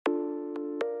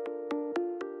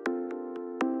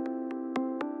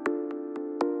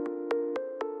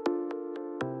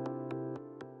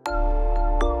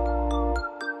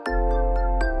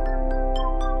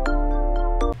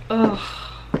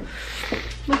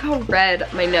how red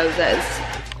my nose is.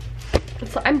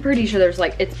 I'm pretty sure there's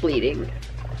like, it's bleeding.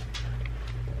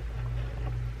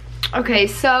 Okay,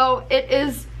 so it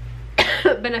is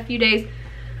been a few days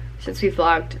since we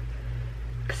vlogged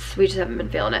because we just haven't been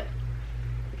feeling it.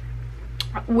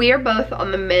 We are both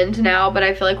on the mend now, but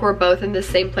I feel like we're both in the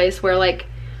same place where like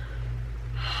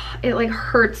it like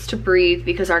hurts to breathe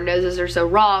because our noses are so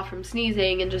raw from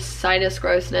sneezing and just sinus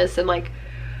grossness, and like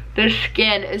the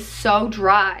skin is so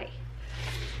dry.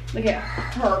 Like it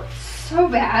hurts so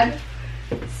bad.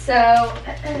 So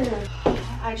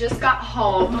I just got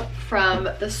home from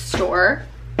the store.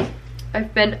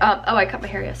 I've been oh, I cut my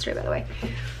hair yesterday, by the way.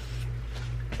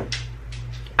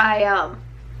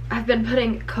 I've been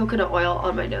putting coconut oil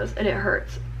on my nose and it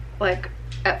hurts like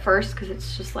at first because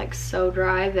it's just like so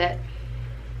dry that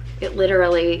it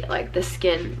literally, like, the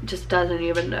skin just doesn't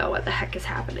even know what the heck is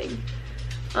happening.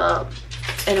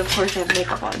 And of course I have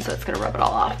makeup on, so it's gonna rub it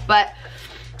all off. But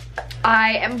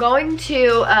I am going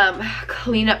to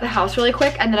clean up the house really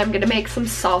quick, and then I'm gonna make some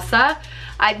salsa.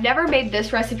 I've never made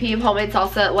this recipe of homemade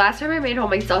salsa. Last time I made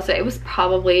homemade salsa, it was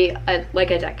probably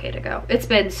like a decade ago. It's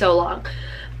been so long.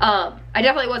 I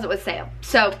definitely wasn't with Sam,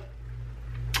 so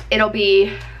it'll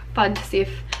be fun to see if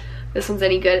this one's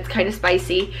any good. It's kind of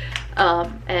spicy,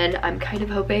 and I'm kind of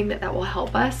hoping that that will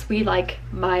help us. We like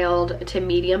mild to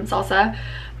medium salsa,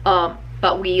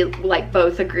 but we like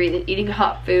both agree that eating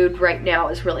hot food right now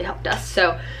has really helped us.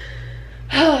 So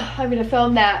I'm gonna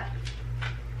film that.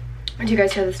 Do you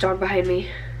guys hear this dog behind me?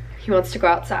 He wants to go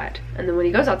outside, and then when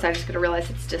he goes outside he's gonna realize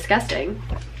it's disgusting.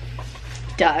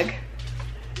 Doug,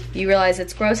 you realize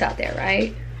it's gross out there,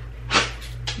 right?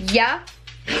 Yeah?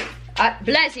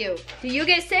 Bless you. Did you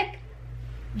get sick?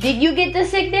 Did you get the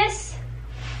sickness?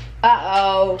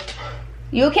 Uh-oh.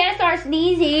 You can't start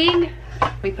sneezing.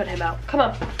 We put him out. Come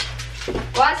on.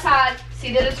 Go outside.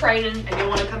 See that it's raining and you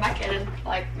want to come back in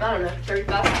like, I don't know,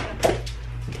 35 minutes.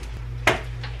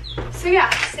 So yeah,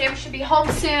 Sam should be home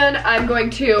soon. I'm going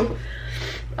to,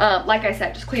 like I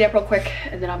said, just clean up real quick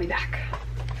and then I'll be back.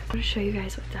 I'm gonna show you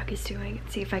guys what Doug is doing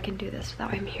and see if I can do this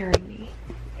without him hearing me.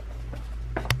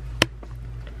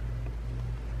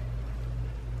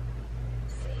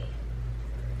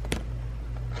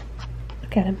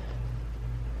 Look at him.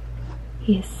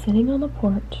 He is sitting on the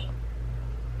porch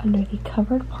under the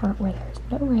covered part where there's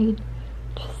no rain,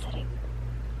 just sitting.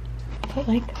 But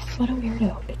like, what a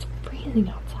weirdo. It's freezing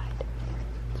outside.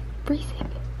 It's freezing.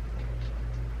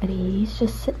 And he's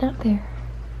just sitting out there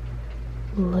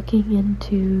looking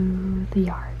into the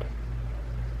yard.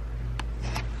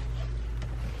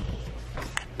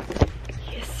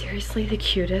 He is seriously the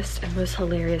cutest and most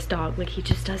hilarious dog. Like, he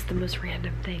just does the most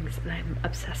random things and I'm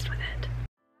obsessed with it.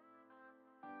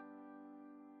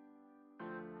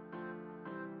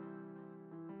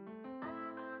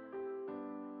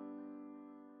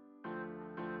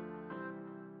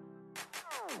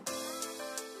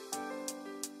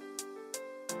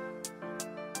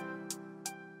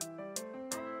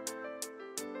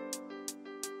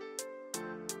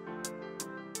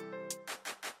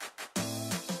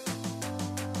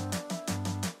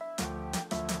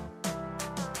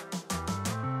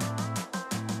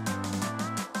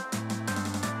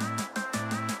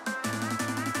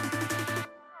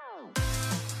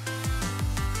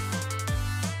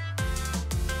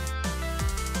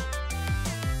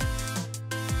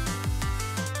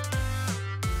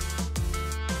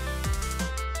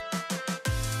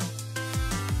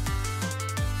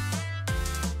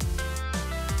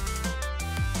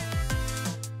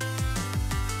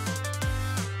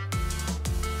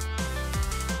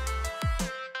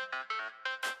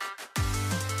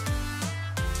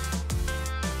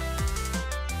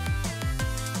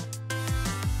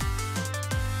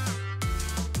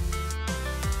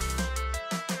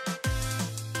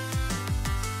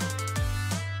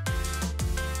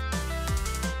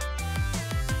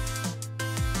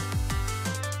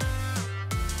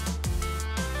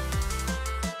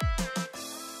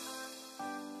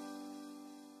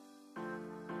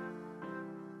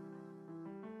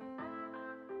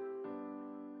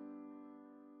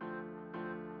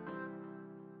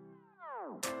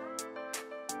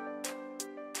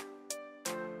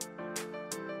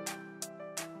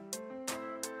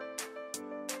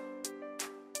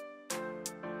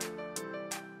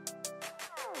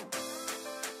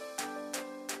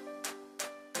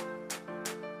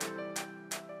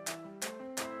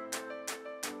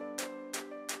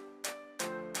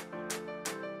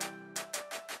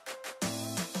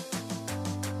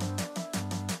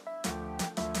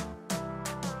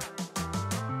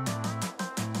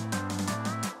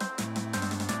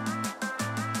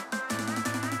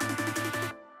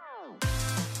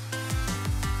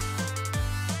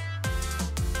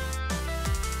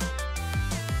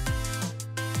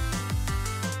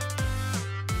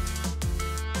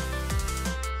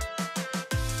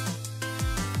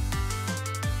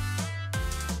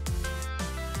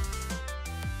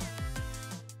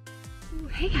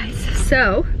 Hey guys,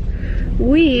 so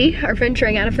we are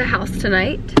venturing out of the house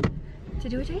tonight to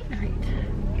do a date night.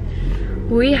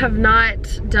 We have not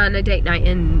done a date night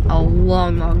in a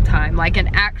long time, like an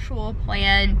actual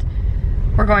planned,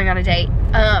 we're going on a date.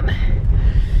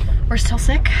 We're still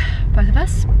sick, both of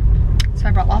us, so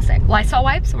I brought Lysol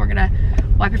wipes, and we're gonna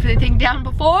wipe everything down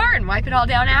before and wipe it all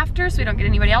down after so we don't get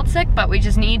anybody else sick, but we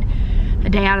just need a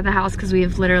day out of the house because we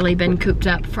have literally been cooped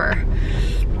up for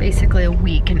basically a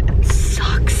week and it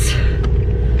sucks.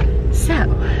 So,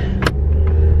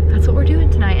 that's what we're doing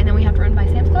tonight, and then we have to run by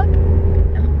Sam's Club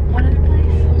and one other place.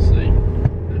 We'll see.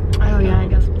 Oh yeah, I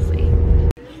guess we'll see.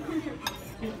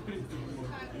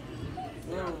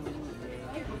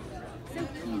 So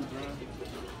cute.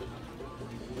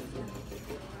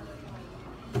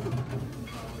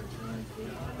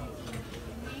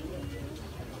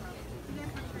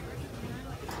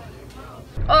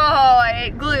 Oh, I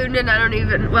ate gluten and I don't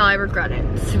even, well, I regret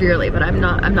it severely, but I'm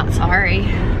not sorry.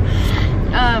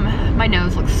 My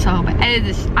nose looks so bad.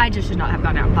 I just should not have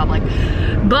gone out in public.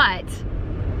 But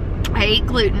I ate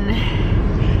gluten.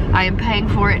 I am paying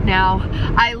for it now.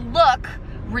 I look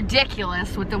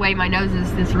ridiculous with the way my nose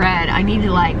is this red. I need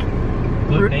to like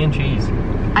Gluten and cheese.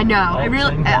 I know. I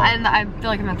really, and I feel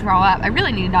like I'm gonna throw up. I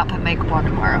really need to not put makeup on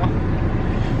tomorrow.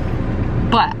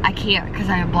 But I can't because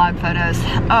I have blog photos.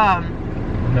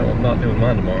 No, I'm not doing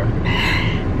mine tomorrow.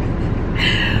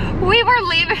 We were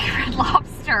leaving Red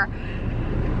Lobster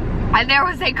and there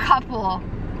was a couple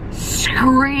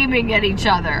screaming at each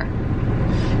other.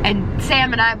 And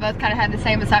Sam and I both kind of had the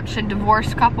same assumption,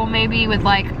 divorced couple maybe, with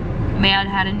like, man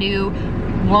had a new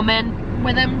woman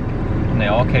with him. And they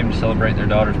all came to celebrate their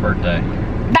daughter's birthday.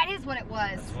 That is what it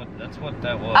was. That's what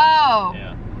that was. Oh,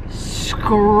 yeah.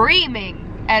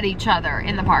 Screaming at each other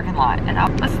in the parking lot, and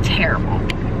that's terrible.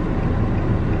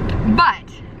 But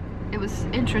it was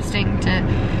interesting to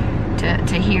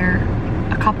hear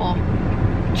a couple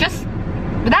just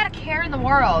without a care in the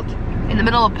world in the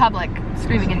middle of public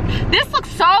screaming at this looks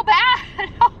so bad.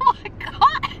 Oh my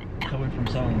god. Coming from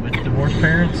someone with divorced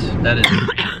parents, that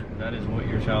is what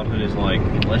your childhood is like.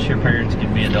 Unless your parents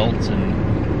can be adults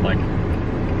and like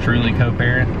truly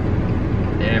co-parent,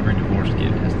 every divorced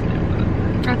kid has to deal with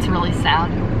it. That's really sad.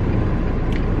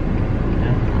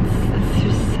 Yeah. That's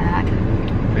just sad.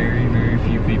 Very, very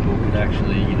few people could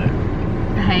actually, you know,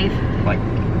 Behave.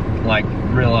 Like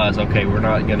realize, okay, we're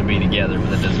not gonna be together, but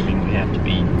that doesn't mean we have to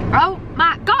be, oh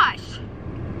my gosh,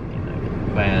 you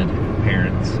know, bad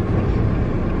parents.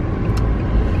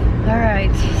 all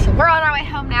right, so we're on our way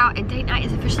home now and date night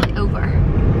is officially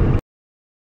over.